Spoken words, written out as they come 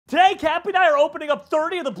Today, Cappy and I are opening up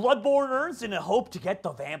 30 of the Bloodborne urns in a hope to get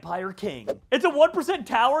the Vampire King. It's a 1%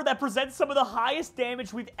 tower that presents some of the highest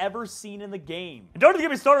damage we've ever seen in the game. And don't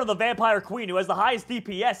get me started on the Vampire Queen, who has the highest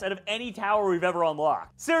DPS out of any tower we've ever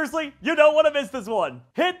unlocked. Seriously, you don't want to miss this one.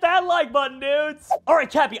 Hit that like button, dudes. All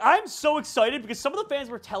right, Cappy, I'm so excited because some of the fans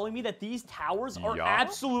were telling me that these towers are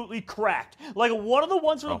absolutely cracked. Like one of the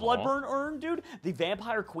ones from the Bloodborne urn, dude, the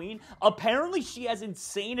Vampire Queen, apparently she has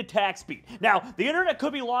insane attack speed. Now, the internet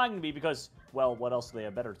could be lying to me because, well, what else do they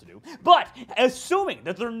have better to do? But assuming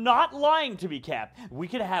that they're not lying to me, Cap, we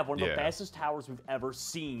could have one of the fastest towers we've ever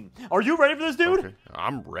seen. Are you ready for this, dude? Okay.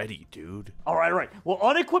 I'm ready, dude. All right, all right. Well,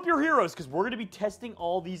 unequip your heroes because we're going to be testing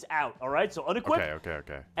all these out, all right? So unequip.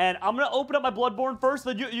 Okay. And I'm going to open up my Bloodborne first,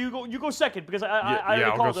 then you go second because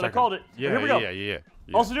I called it. Yeah, here we go. Yeah.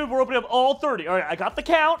 Also, dude, we're opening up all 30. All right, I got the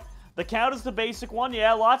count. The count is the basic one.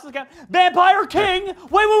 Yeah, lots of the count. Vampire King!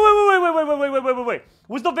 Wait.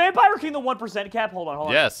 Was the Vampire King the 1% cap? Hold on.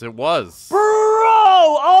 Yes, it was. Bro,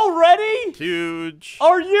 already? Huge.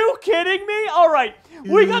 Are you kidding me? All right,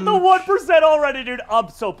 we got the 1% already, dude. I'm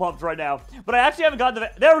so pumped right now. But I actually haven't gotten the...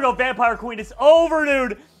 There we go, Vampire Queen. It's over,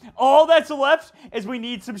 dude. All that's left is we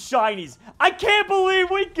need some shinies. I can't believe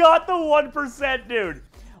we got the 1%, dude.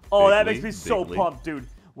 Oh, that makes me so pumped, dude.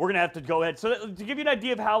 We're going to have to go ahead. So to give you an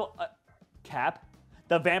idea of how... Cap,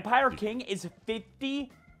 the Vampire King is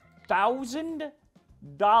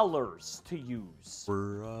 $50,000 to use.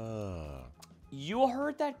 Bruh. You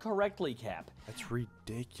heard that correctly, Cap. That's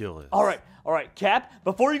ridiculous. All right, Cap,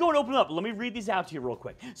 before you go and open it up, let me read these out to you real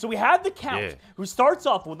quick. So we have the Count, who starts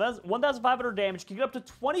off with 1,500 damage, can get up to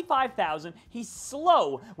 25,000. He's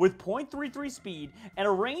slow with 0.33 speed and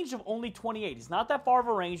a range of only 28. He's not that far of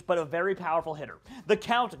a range, but a very powerful hitter. The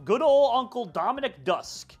Count, good old Uncle Dominic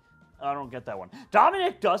Dusk. I don't get that one.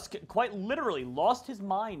 Dominic Dusk quite literally lost his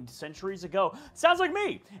mind centuries ago. Sounds like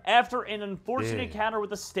me. After an unfortunate encounter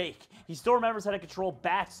with a snake. He still remembers how to control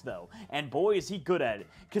bats, though. And boy, is he good at it.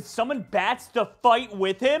 Could summon bats to fight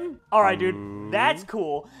with him? All right, dude. That's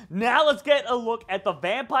cool. Now let's get a look at the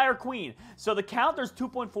Vampire Queen. So the Count, there's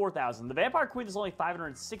 2.4 thousand. The Vampire Queen, there's only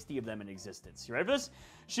 560 of them in existence. You ready for this?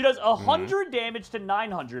 She does 100 damage to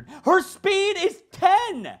 900. Her speed is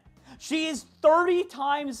 10. She is 30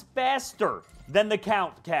 times faster than the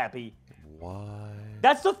Count, Cappy. What?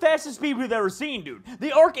 That's the fastest speed we've ever seen, dude.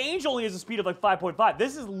 The Archangel only has a speed of like 5.5.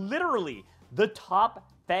 This is literally the top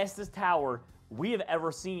fastest tower we have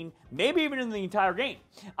ever seen, maybe even in the entire game.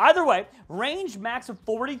 Either way, range max of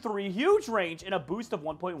 43, huge range, and a boost of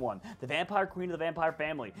 1.1. The Vampire Queen of the Vampire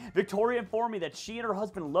family. Victoria informed me that she and her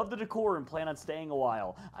husband love the decor and plan on staying a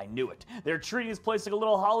while. I knew it. They're treating this place like a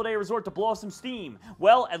little holiday resort to blow off some steam.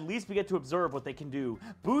 Well, at least we get to observe what they can do.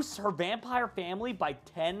 Boosts her vampire family by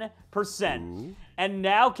 10%. And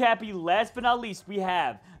now, Cappy, last but not least, we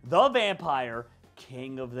have the Vampire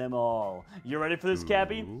King of them all. You ready for this,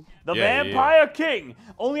 Cappy? The Vampire King.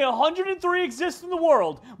 Only 103 exist in the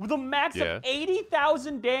world with a max of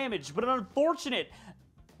 80,000 damage, but an unfortunate...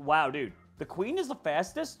 Wow, dude. The Queen is the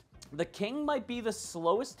fastest. The King might be the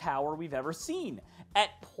slowest tower we've ever seen at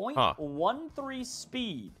 0.13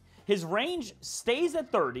 speed. His range stays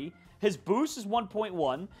at 30. His boost is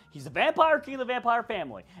 1.1. He's the Vampire King of the Vampire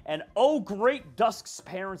family. And oh, great Dusk's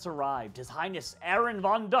parents arrived. His Highness Aaron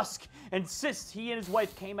von Dusk insists he and his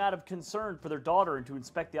wife came out of concern for their daughter and to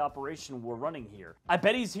inspect the operation we're running here. I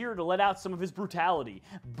bet he's here to let out some of his brutality.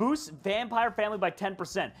 Boosts Vampire family by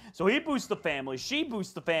 10%. So he boosts the family. She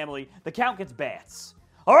boosts the family. The Count gets bats.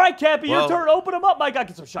 All right, Cappy, your turn. Open them up. My God,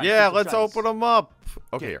 get some shinies. Yeah, let's open them up.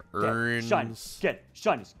 Okay, urns. Shinies. Get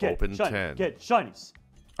shinies. Get open shinies. 10. Get shinies.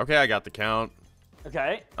 Okay, I got the Count.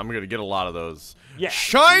 Okay. I'm gonna get a lot of those. Yeah.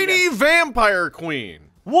 Shiny Vampire Queen.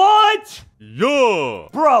 What? Yeah.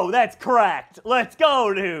 Bro, that's cracked. Let's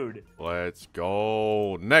go, dude. Let's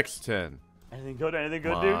go. Next 10. Anything good? Anything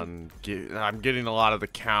good, dude? I'm getting a lot of the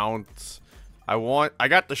Counts. I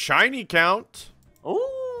got the shiny Count.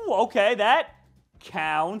 Ooh, okay, that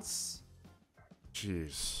counts.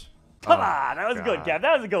 Jeez. Come on, that was good, Cap.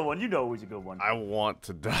 That was a good one. You know it was a good one. I want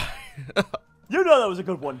to die. You know that was a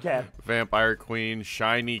good one, Cap. Vampire Queen,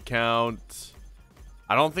 shiny Count.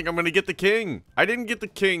 I don't think I'm going to get the King. I didn't get the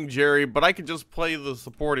King, Jerry, but I could just play the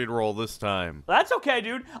supporting role this time. That's okay,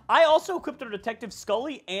 dude. I also equipped our Detective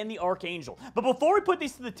Scully and the Archangel. But before we put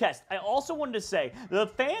these to the test, I also wanted to say the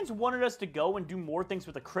fans wanted us to go and do more things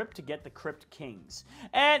with the Crypt to get the Crypt Kings.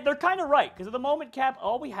 And they're kind of right, because at the moment, Cap,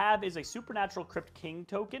 all we have is a Supernatural Crypt King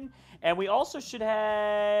token, and we also should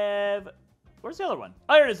have... Where's the other one?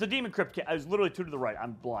 Oh, here it is, the Demon Crypt King. I was literally 2 to the right.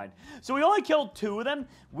 I'm blind. So we only killed 2 of them.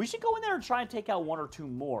 We should go in there and try and take out 1 or 2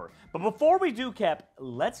 more. But before we do, Cap,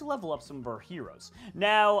 let's level up some of our heroes.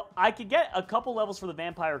 Now, I could get a couple levels for the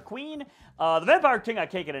Vampire Queen. The Vampire King I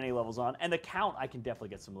can't get any levels on. And the Count I can definitely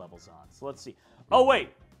get some levels on. So let's see. Oh, wait.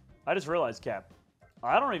 I just realized, Cap.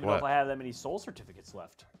 I don't even know if I have that many soul certificates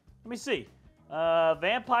left. Let me see.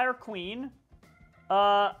 Vampire Queen.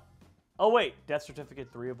 Oh, wait. Death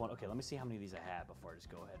certificate 3 of 1. Okay, let me see how many of these I have before I just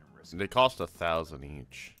go ahead and risk it. They cost 1,000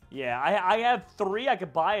 each. Yeah, I have 3. I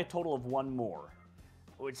could buy a total of 1 more,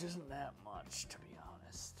 which isn't that much, to be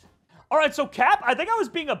honest. All right, so Cap, I think I was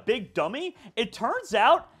being a big dummy. It turns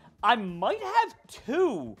out I might have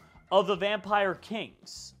 2 of the Vampire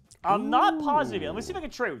Kings. I'm not positive yet. Let me see if I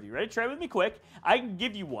can trade with you. Ready? Trade with me quick. I can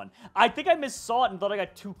give you 1. I think I missaw it and thought I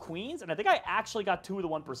got 2 queens, and I think I actually got 2 of the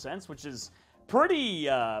 1%, which is pretty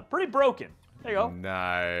broken. There you go.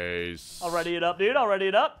 Nice. I'll ready it up, dude. I'll ready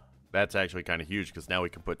it up. That's actually kind of huge because now we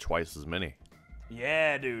can put twice as many.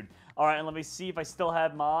 Yeah, dude. All right, and let me see if I still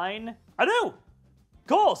have mine. I do.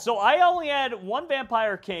 Cool. So I only had 1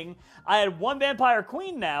 Vampire King. I had 1 Vampire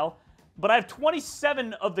Queen now, but I have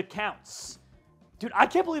 27 of the counts. Dude, I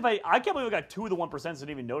can't believe I got 2 of the 1% and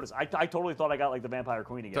didn't even notice. I totally thought I got like the Vampire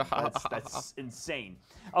Queen again. That's insane.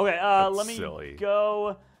 Okay, let me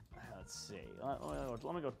go. Let's see.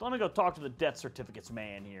 Let me go talk to the death certificates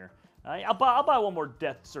man here. I'll buy 1 more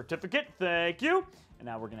death certificate. Thank you. And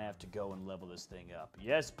now we're gonna have to go and level this thing up.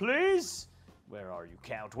 Yes, please. Where are you,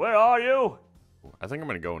 Count? Where are you? I think I'm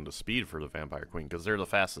gonna go into speed for the Vampire Queen because they're the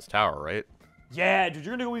fastest tower, right? Yeah, dude,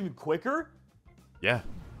 you're gonna go even quicker? Yeah.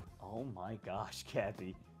 Oh my gosh,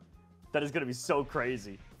 Cappy. That is gonna be so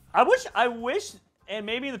crazy. I wish, and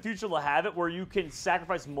maybe in the future they'll have it where you can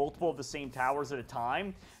sacrifice multiple of the same towers at a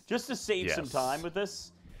time, just to save some time with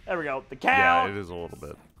this. There we go. The Count. Yeah, it is a little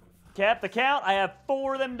bit. Cap, the Count. I have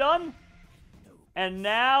 4 of them done. And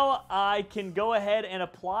now I can go ahead and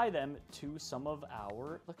apply them to some of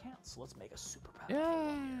our accounts. So let's make a super powerful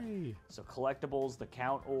one here. So collectibles, the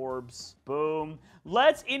Count orbs, boom.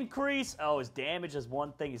 Let's increase, oh, his damage is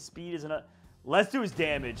one thing, his speed is another. Let's do his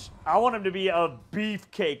damage. I want him to be a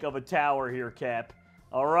beefcake of a tower here, Cap.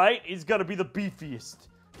 All right, he's gonna be the beefiest.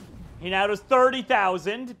 He now does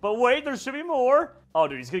 30,000, but wait, there should be more. Oh,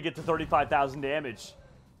 dude, he's gonna get to 35,000 damage.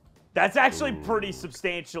 That's actually pretty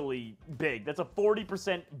substantially big. That's a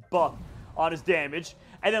 40% buff on his damage.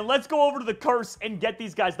 And then let's go over to the curse and get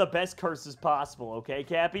these guys the best curses possible, okay,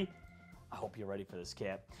 Cappy? I hope you're ready for this,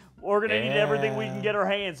 Cap. We're going to need everything we can get our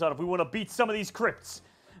hands on if we want to beat some of these crypts.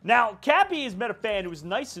 Now, Cappy has met a fan who was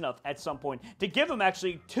nice enough at some point to give him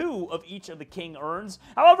actually 2 of each of the king urns.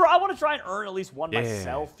 However, I want to try and earn at least 1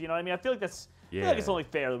 myself. You know what I mean? I feel like that's I feel like it's only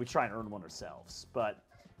fair that we try and earn 1 ourselves, but...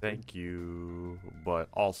 Thank you, but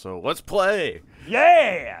also, let's play!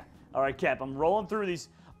 Yeah! All right, Cap, I'm rolling through these.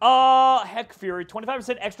 Heck Fury,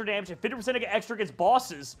 25% extra damage and 50% extra against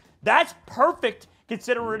bosses. That's perfect,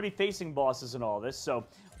 considering we're going to be facing bosses and all this, so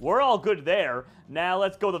we're all good there. Now,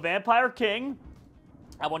 let's go the Vampire King.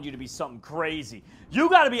 I want you to be something crazy. You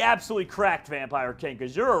got to be absolutely cracked, Vampire King,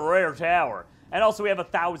 because you're a rare tower. And also, we have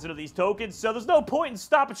 1,000 of these tokens, so there's no point in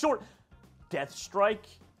stopping short. Death Strike.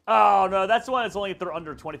 Oh, no, that's the one that's only if they're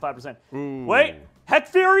under 25%. Ooh. Wait, Heck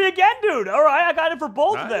Fury again, dude. All right, I got it for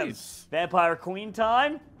both of them. Vampire Queen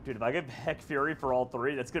time. Dude, if I get Heck Fury for all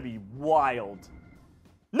 3, that's going to be wild.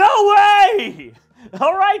 No way!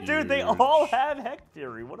 All right, dude, they all have Heck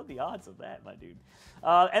Fury. What are the odds of that, my dude?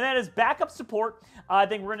 And then as backup support, I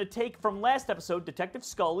think we're going to take from last episode, Detective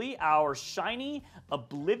Scully, our shiny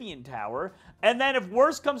Oblivion Tower. And then if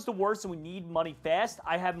worse comes to worse and we need money fast,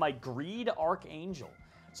 I have my Greed Archangel.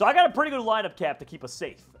 So I got a pretty good lineup, Cap, to keep us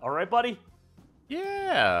safe. All right, buddy?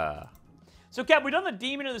 Yeah. So, Cap, we've done the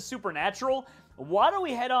Demon and the Supernatural. Why don't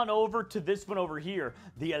we head on over to this one over here,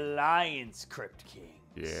 the Alliance Crypt Kings?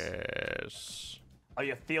 Yes. Are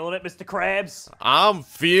you feeling it, Mr. Krabs? I'm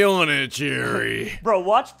feeling it, Jerry. Bro,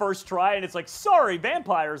 watch first try, and it's like, sorry,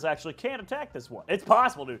 vampires actually can't attack this one. It's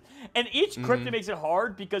possible, dude. And each crypt makes it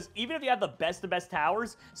hard because even if you have the best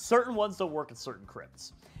towers, certain ones don't work at certain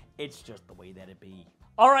crypts. It's just the way that it be.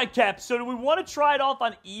 All right, Cap, so do we want to try it off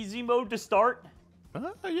on easy mode to start?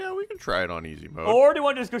 Yeah, we can try it on easy mode. Or do you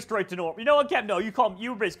want to just go straight to normal? You know what, Cap? No, you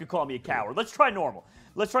basically call me a coward. Let's try normal.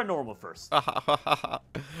 Let's try normal first. I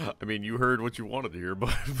mean, you heard what you wanted to hear,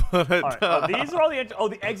 but... all right, these are all the... Oh,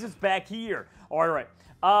 the exit's back here. All right.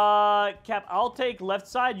 Cap, I'll take left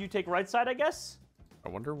side. You take right side, I guess? I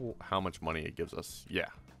wonder how much money it gives us. Yeah.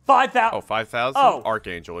 5,000. Oh, 5,000? Oh.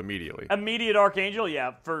 Archangel, immediately. Immediate Archangel,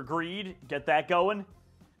 yeah. For greed, get that going.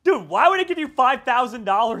 Dude, why would it give you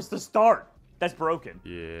 $5,000 to start? That's broken.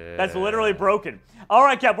 Yeah. That's literally broken. All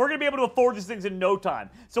right, Cap, we're going to be able to afford these things in no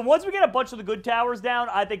time. So once we get a bunch of the good towers down,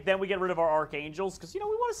 I think then we get rid of our Archangels because, you know,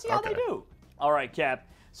 we want to see how they do. All right, Cap.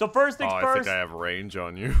 So first things first. I think I have range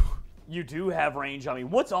on you. You do have range on me.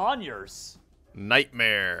 What's on yours?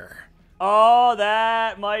 Nightmare. Oh,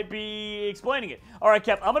 that might be explaining it. All right,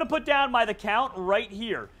 Cap, I'm going to put down the count right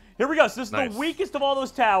here. Here we go. So this is the weakest of all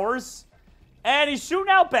those towers. And he's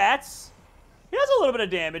shooting out bats. He does a little bit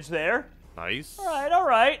of damage there. Nice. All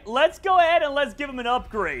right. Let's go ahead and let's give him an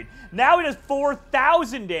upgrade. Now he does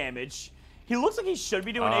 4,000 damage. He looks like he should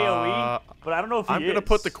be doing AoE, but I don't know if he is. I'm going to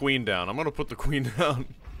put the queen down.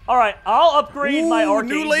 All right, I'll upgrade my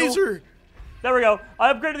Archangel. New laser. There we go.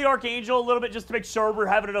 I upgraded the Archangel a little bit just to make sure we're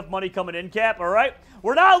having enough money coming in, Cap, all right?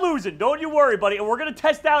 We're not losing. Don't you worry, buddy. And we're going to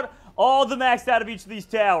test out all the maxed out of each of these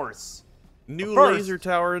towers. New laser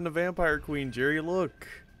tower in the Vampire Queen, Jerry, look.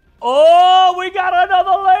 Oh, we got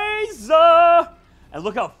another laser! And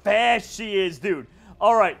look how fast she is, dude.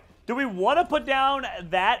 All right, do we want to put down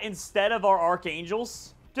that instead of our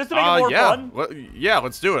Archangels? Just to make it more fun? Yeah,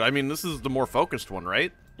 let's do it. I mean, this is the more focused one,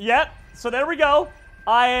 right? Yep, so there we go.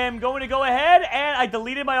 I am going to go ahead, and I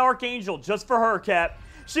deleted my Archangel just for her, Cap.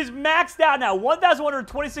 She's maxed out now,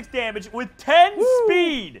 1,126 damage with 10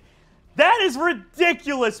 speed. That is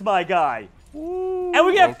ridiculous, my guy. Ooh, and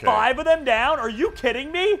we get 5 of them down? Are you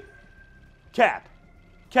kidding me? Cap,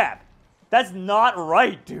 that's not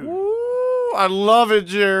right, dude. Ooh, I love it,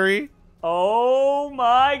 Jerry. Oh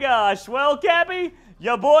my gosh. Well, Cappy,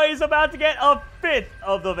 your boy is about to get a 5th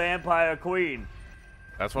of the Vampire Queen.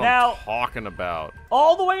 That's what I'm talking about.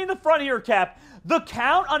 All the way in the front here, Cap, the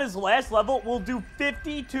count on his last level will do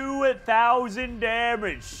 52,000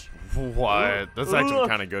 damage. What? That's actually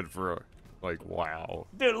kind of good for... Like, wow.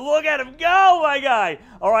 Dude, look at him go, my guy.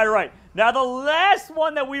 All right. Now, the last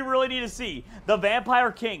one that we really need to see, the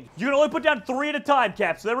Vampire King. You can only put down 3 at a time,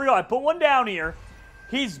 Cap. So there we go. I put one down here.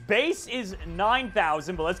 His base is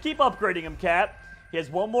 9,000, but let's keep upgrading him, Cap. He has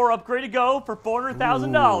one more upgrade to go for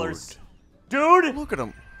 $400,000. Dude. Look at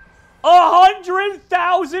him.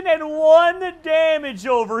 100,001 damage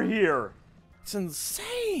over here. It's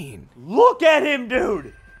insane. Look at him,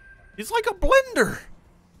 dude. He's like a blender.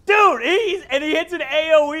 Dude, he hits an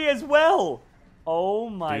AoE as well. Oh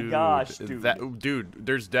my gosh, dude. Dude,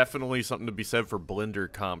 there's definitely something to be said for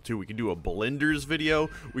blender comp too. We can do a blenders video.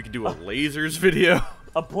 We can do a lasers video.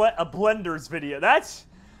 A blenders video. That's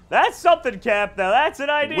something, Cap. Now that's an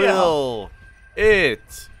idea. Will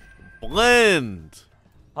it blend?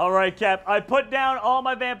 All right, Cap. I put down all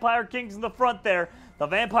my Vampire Kings in the front there. The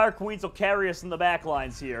Vampire Queens will carry us in the back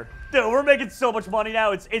lines here. Dude, we're making so much money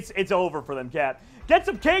now. It's over for them, Cap. Get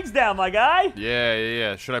some kings down, my guy.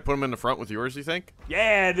 Yeah. Should I put them in the front with yours, you think?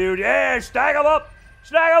 Yeah, dude. Yeah, stack them up.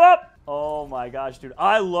 Stack them up. Oh, my gosh, dude.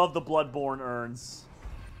 I love the Bloodborne urns.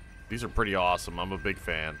 These are pretty awesome. I'm a big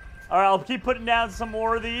fan. All right, I'll keep putting down some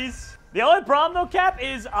more of these. The only problem, though, Cap,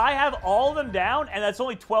 is I have all of them down, and that's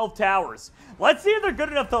only 12 towers. Let's see if they're good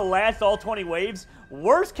enough to last all 20 waves.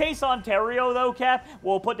 Worst case Ontario, though, Cap,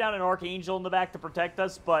 we'll put down an Archangel in the back to protect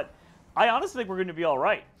us, but I honestly think we're going to be all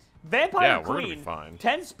right. Vampire Queen, we're gonna be fine.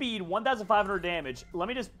 10 speed, 1,500 damage. I'm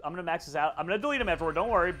going to max this out. I'm going to delete them afterward, don't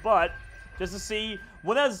worry, but just to see,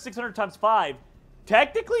 1,600 times 5.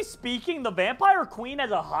 Technically speaking, the Vampire Queen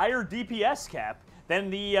has a higher DPS, Cap,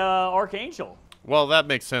 than the Archangel. Well, that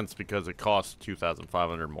makes sense because it costs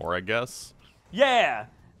 2,500 more, I guess. Yeah,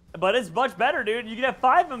 but it's much better, dude. You can have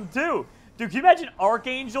 5 of them, too. Dude, can you imagine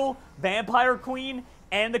Archangel, Vampire Queen,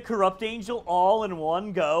 and the Corrupt Angel all in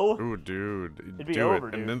one go? Ooh, dude. It'd be over,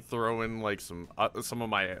 dude. And then throw in, like, some of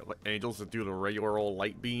my angels that do the regular old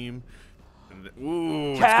light beam. And,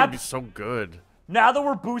 ooh, Cap, it's gonna be so good. Now that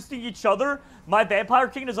we're boosting each other, my Vampire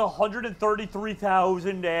King does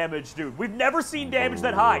 133,000 damage, dude. We've never seen damage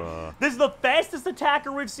that high. This is the fastest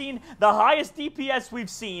attacker we've seen, the highest DPS we've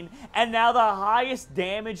seen, and now the highest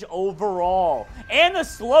damage overall. And the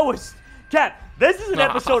slowest. Cap, this is an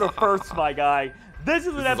episode of firsts, my guy. This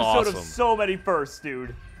is an episode of so many firsts,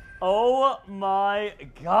 dude. Oh my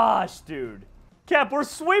gosh, dude. Cap, we're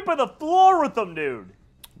sweeping the floor with them, dude.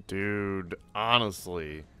 Dude,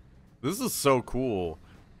 honestly. This is so cool.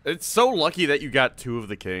 It's so lucky that you got 2 of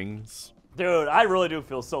the kings. Dude, I really do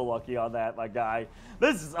feel so lucky on that, my guy.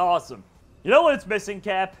 This is awesome. You know what it's missing,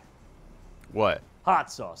 Cap? What?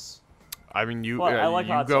 Hot sauce. I mean, you like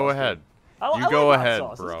you hot go sauce, ahead. You go ahead,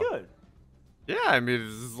 sauce. bro. It's good. Yeah, I mean,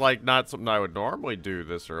 this is like not something I would normally do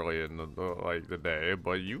this early in the day,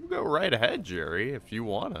 but you go right ahead, Jerry, if you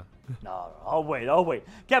wanna. No, I'll wait.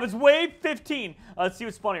 Cap, it's wave 15. Let's see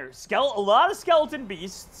what's spawned here. A lot of skeleton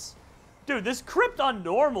beasts. Dude, this crypt on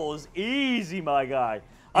normal is easy, my guy.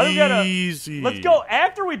 Easy. Let's go.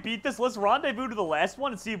 After we beat this, let's rendezvous to the last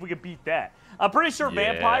one and see if we can beat that. I'm pretty sure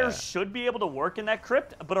vampires should be able to work in that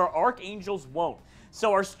crypt, but our archangels won't.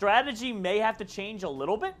 So our strategy may have to change a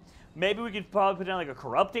little bit. Maybe we could probably put down like a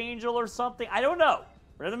corrupt angel or something. I don't know.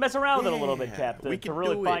 We're going to mess around with it a little bit, Cap, to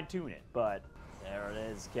really fine-tune it. But there it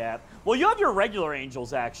is, Cap. Well, you have your regular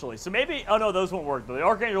angels, actually. So maybe... Oh, no, those won't work. The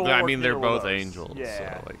archangel won't work. I mean, they're both angels. Yeah.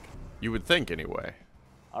 So, like, you would think anyway.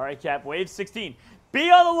 All right, Cap. Wave 16. Be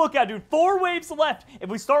on the lookout, dude. 4 waves left. If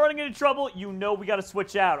we start running into trouble, you know we got to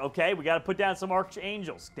switch out, okay? We got to put down some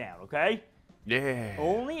archangels down, okay? Yeah.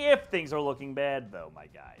 Only if things are looking bad, though, my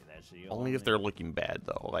guy. That's the only if they're looking bad,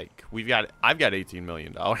 though. Like, I've got $18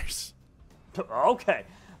 million. Okay.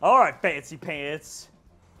 All right, fancy pants.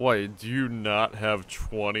 Wait, do you not have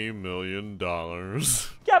 $20 million?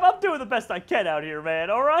 Cap, I'm doing the best I can out here, man,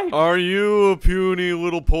 all right? Are you a puny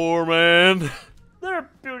little poor man? They're a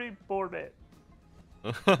puny poor man.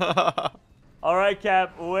 All right,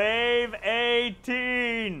 Cap. Wave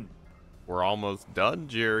 18. We're almost done,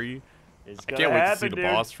 Jerry. I can't wait to see the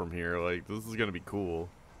boss from here. Like, this is going to be cool.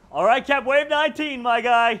 All right, Cap. Wave 19, my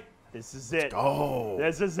guy. This is it. Let's go.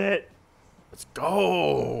 This is it. Let's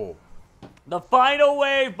go. The final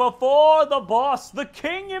wave before the boss, the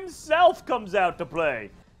king himself, comes out to play.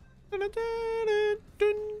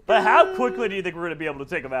 But how quickly do you think we're going to be able to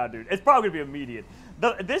take him out, dude? It's probably going to be immediate.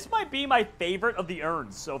 This might be my favorite of the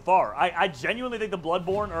urns so far. I genuinely think the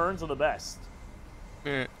Bloodborne urns are the best.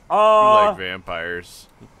 You like vampires.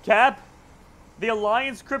 Cap, the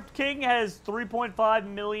Alliance Crypt King has 3.5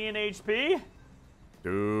 million HP.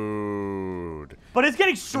 Dude. But it's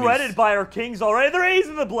getting shredded by our kings already. He's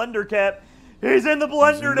in the blender, Cap. He's in the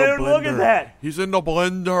blender, dude. Look at that. He's in the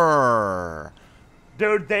blender.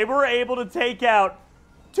 Dude, they were able to take out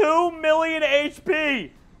 2 million HP.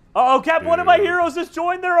 Uh-oh, Cap, one of my heroes just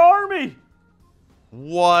joined their army.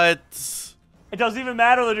 What? It doesn't even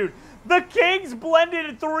matter, though, dude. The king's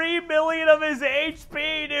blended 3 million of his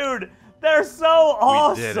HP, dude. They're so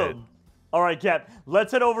awesome. We did it. All right, Cap,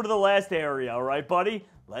 let's head over to the last area, all right, buddy?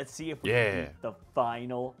 Let's see if we can beat the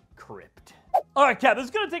final crypt. All right, Cap, this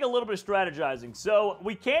is going to take a little bit of strategizing. So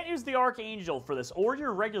we can't use the Archangel for this or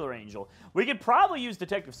your regular angel. We could probably use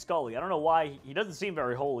Detective Scully. I don't know why. He doesn't seem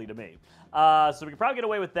very holy to me. So we could probably get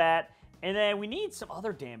away with that. And then we need some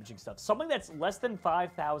other damaging stuff. Something that's less than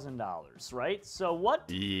 $5,000, right? So what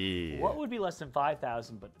would be less than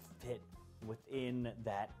 $5,000 but fit within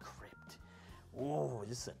that crypt? Ooh,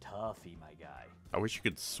 this is a toughie, my guy. I wish you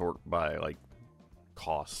could sort by, like,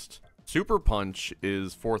 cost. Super Punch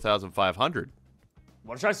is 4,500.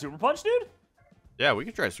 Want to try Super Punch, dude? Yeah, we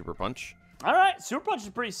can try Super Punch. All right, Super Punch is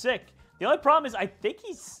pretty sick. The only problem is I think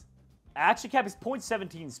he's... Actually, Cap, he's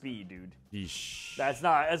 0.17 speed, dude. Yeesh. That's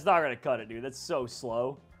not going to cut it, dude. That's so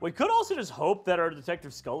slow. We could also just hope that our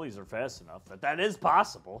Detective Scullys are fast enough. That is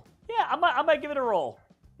possible. Yeah, I might give it a roll.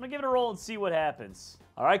 I'm going to give it a roll and see what happens.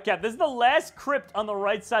 All right, Cap, this is the last crypt on the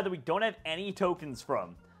right side that we don't have any tokens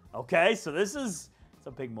from. Okay, so this is... It's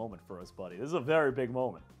a big moment for us, buddy. This is a very big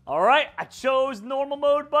moment. All right, I chose normal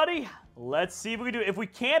mode, buddy. Let's see if we can do it. If we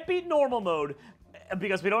can't beat normal mode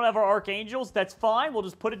because we don't have our archangels, that's fine. We'll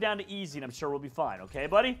just put it down to easy, and I'm sure we'll be fine. Okay,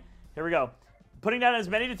 buddy? Here we go. Putting down as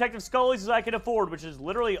many Detective Scullys as I can afford, which is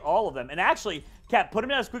literally all of them. And actually, Cap, put them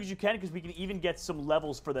down as quick as you can because we can even get some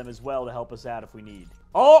levels for them as well to help us out if we need.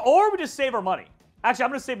 Oh, or we just save our money. Actually,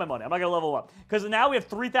 I'm going to save my money. I'm not going to level up. Because now we have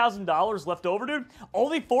 $3,000 left over, dude.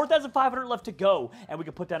 Only 4,500 left to go. And we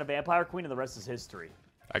can put down a Vampire Queen, and the rest is history.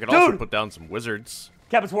 I could also put down some wizards.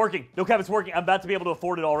 Cap, it's working. No, Cap, it's working. I'm about to be able to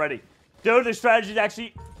afford it already. Dude, this strategy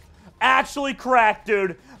is actually cracked,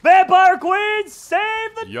 dude. Vampire Queen,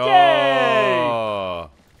 save the day!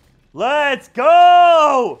 Let's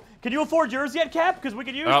go! Can you afford yours yet, Cap? Because we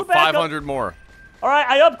can use the backup. 500 more. All right,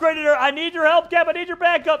 I upgraded her. I need your help, Cap. I need your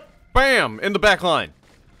backup. Bam! In the back line.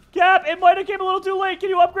 Cap, it might have came a little too late. Can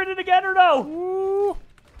you upgrade it again or no? Ooh.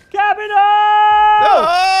 Cap, no!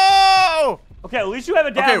 No! Okay, at least you have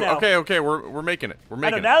it down now. Okay. We're making it. We're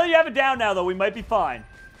making it. Now that you have it down now, though, we might be fine.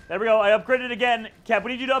 There we go. I upgraded it again. Cap,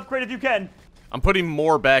 we need you to upgrade if you can. I'm putting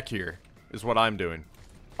more back here, is what I'm doing.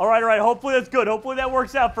 All right. Hopefully that's good. Hopefully that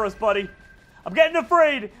works out for us, buddy. I'm getting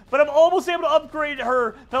afraid, but I'm almost able to upgrade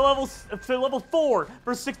her to level 4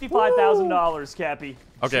 for $65,000, Cappy.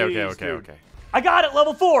 Okay. I got it,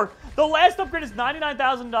 level 4. The last upgrade is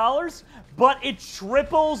 $99,000, but it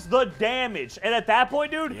triples the damage. And at that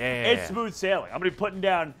point, dude, it's smooth sailing. I'm going to be putting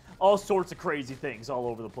down all sorts of crazy things all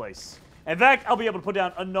over the place. In fact, I'll be able to put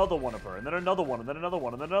down another one of her, and then another one, and then another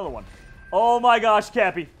one, and then another one. Oh my gosh,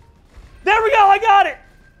 Cappy. There we go, I got it!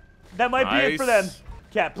 That might be it for them.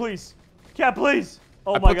 Cap, please. Cap, please.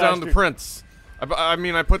 Oh my gosh, I put down the prince. I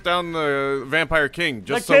mean, I put down the Vampire King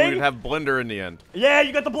just so we'd have Blender in the end. Yeah,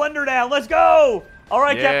 you got the Blender down. Let's go. All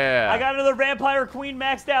right, yeah. Cap. I got another Vampire Queen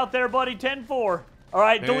maxed out there, buddy. 10-4. All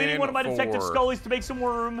right, deleting one of my Detective Scullys to make some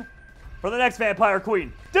room for the next Vampire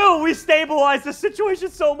Queen. Dude, we stabilized the situation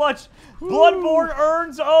so much. Bloodborne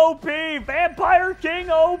earns OP. Vampire King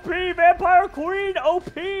OP. Vampire Queen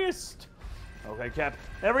OP'st. Okay, Cap.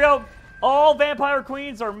 There we go. All Vampire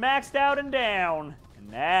Queens are maxed out and down.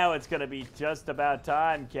 Now it's going to be just about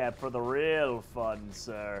time, Cap, for the real fun,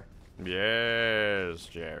 sir. Yes,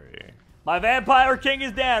 Jerry. My Vampire King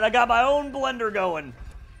is down. I got my own Blender going.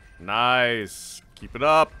 Nice. Keep it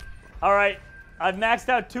up. All right. I've maxed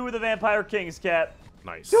out 2 of the Vampire Kings, Cap.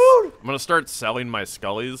 Nice. Dude! I'm going to start selling my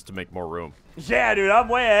Scullys to make more room. Yeah, dude. I'm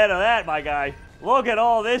way ahead of that, my guy. Look at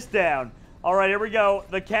all this down. All right, here we go.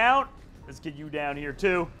 The count. Let's get you down here,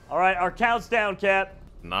 too. All right, our count's down, Cap.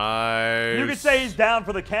 Nice. You could say he's down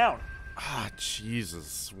for the count. Ah,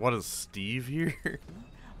 Jesus. What is Steve here?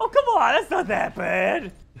 Oh, come on. That's not that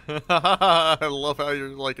bad. I love how you're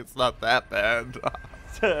like, it's not that bad.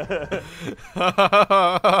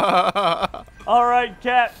 All right,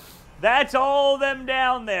 Cap. That's all of them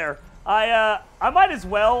down there. I might as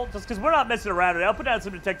well, just because we're not messing around today. I'll put down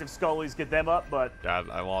some Detective Scullys, get them up, but... God,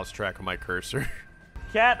 I lost track of my cursor.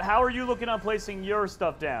 Cap, how are you looking on placing your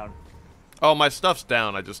stuff down? Oh, my stuff's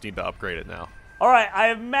down. I just need to upgrade it now. All right, I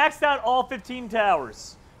have maxed out all 15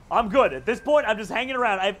 towers. I'm good. At this point, I'm just hanging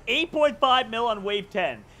around. I have 8.5 mil on wave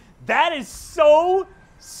 10. That is so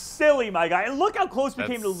silly, my guy. And look how close we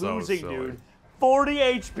came to losing, dude. 40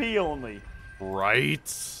 HP only.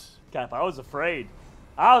 Right? Cap, I was afraid.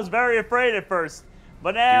 I was very afraid at first.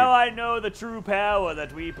 But now I know the true power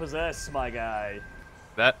that we possess, my guy.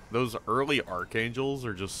 Those early Archangels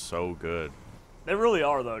are just so good. They really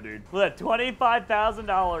are, though, dude. Look at that,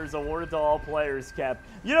 $25,000 awarded to all players, Cap.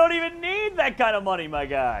 You don't even need that kind of money, my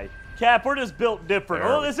guy. Cap, we're just built different.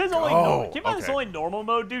 Oh, this is only this is only normal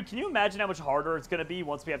mode, dude. Can you imagine how much harder it's gonna be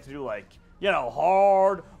once we have to do like, you know,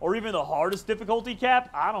 hard or even the hardest difficulty, Cap?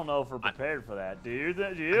 I don't know if we're prepared for that, dude.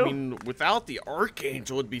 Do you? I mean, without the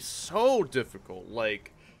Archangel, it'd be so difficult.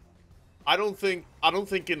 Like, I don't think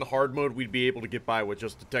in hard mode we'd be able to get by with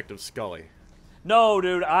just Detective Scully. No,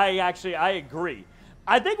 dude, I agree.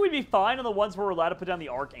 I think we'd be fine on the ones where we're allowed to put down the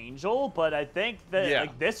Archangel, but I think that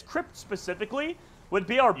like this crypt specifically would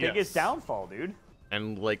be our biggest downfall, dude.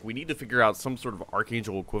 And like we need to figure out some sort of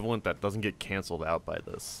Archangel equivalent that doesn't get canceled out by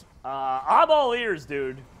this. I'm all ears,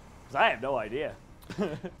 dude, because I have no idea.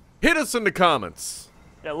 Hit us in the comments.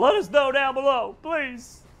 Yeah, let us know down below,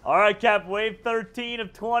 please. All right, Cap, wave 13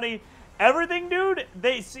 of 20. Everything, dude,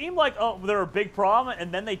 they seem like, oh, they're a big problem,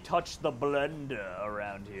 and then they touch the blender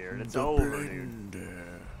around here, and it's over, dude.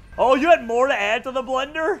 Oh, you had more to add to the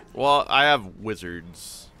blender? Well, I have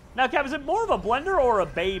wizards. Now, Cap, is it more of a blender or a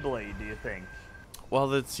Beyblade, do you think? Well,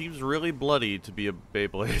 that seems really bloody to be a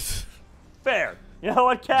Beyblade. Fair. You know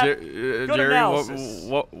what, Cap? Good Jerry, analysis.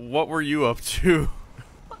 what were you up to?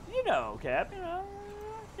 You know, Cap, you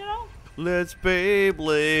know. Let's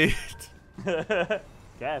Beyblade.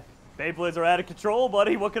 Cap. Beyblades are out of control,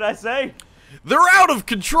 buddy. What can I say? They're out of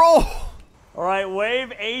control! All right,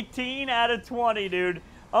 wave 18 out of 20, dude.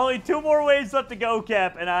 Only 2 more waves left to go,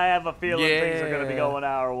 Cap, and I have a feeling things are going to be going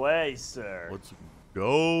our way, sir. Let's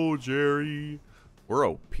go, Jerry. We're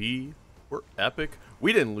OP. We're epic.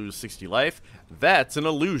 We didn't lose 60 life. That's an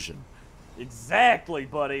illusion. Exactly,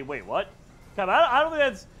 buddy. Wait, what? Cap, I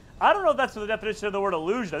don't know if that's the definition of the word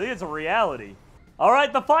illusion. I think it's a reality. All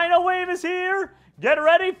right, the final wave is here. Get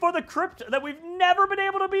ready for the crypt that we've never been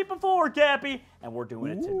able to beat before, Cappy. And we're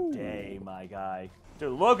doing it today, my guy.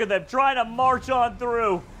 Dude, look at them trying to march on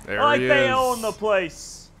through. Like they own the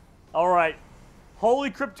place. All right.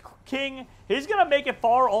 Holy Crypt King. He's going to make it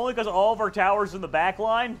far only because all of our towers are in the back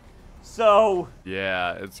line. So.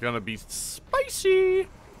 Yeah, it's going to be spicy.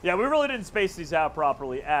 Yeah, we really didn't space these out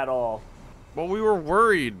properly at all. Well, we were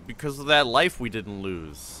worried because of that life we didn't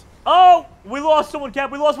lose. Oh, we lost someone,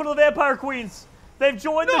 Cap. We lost one of the Vampire Queens. They've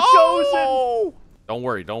joined the Chosen. Don't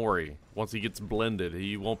worry, don't worry. Once he gets blended,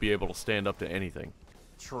 he won't be able to stand up to anything.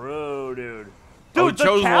 True, dude. Dude,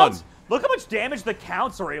 the counts. Look how much damage the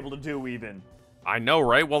counts are able to do, even. I know,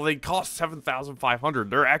 right? Well, they cost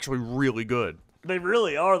 7,500. They're actually really good. They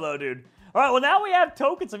really are, though, dude. All right, well, now we have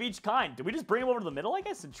tokens of each kind. Do we just bring them over to the middle, I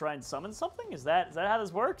guess, and try and summon something? Is that how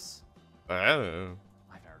this works? I don't know.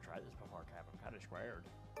 I've never tried this before, Cap. I'm kind of scared.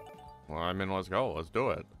 Well, I mean, let's go. Let's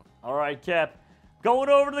do it. All right, Cap. Going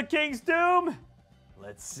over to the King's Tomb.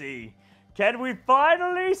 Let's see. Can we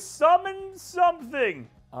finally summon something?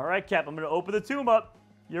 All right, Cap. I'm going to open the tomb up.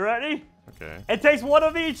 You ready? Okay. It takes one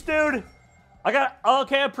of each, dude. I got,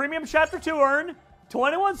 okay, a premium chapter 2 earn,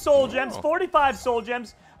 21 soul gems, 45 soul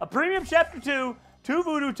gems, a premium chapter 2, 2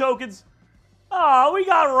 voodoo tokens. Oh, we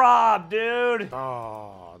got robbed, dude.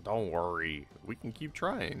 Oh, don't worry. We can keep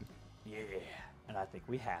trying. Yeah, and I think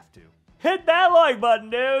we have to. Hit that like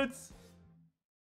button, dudes.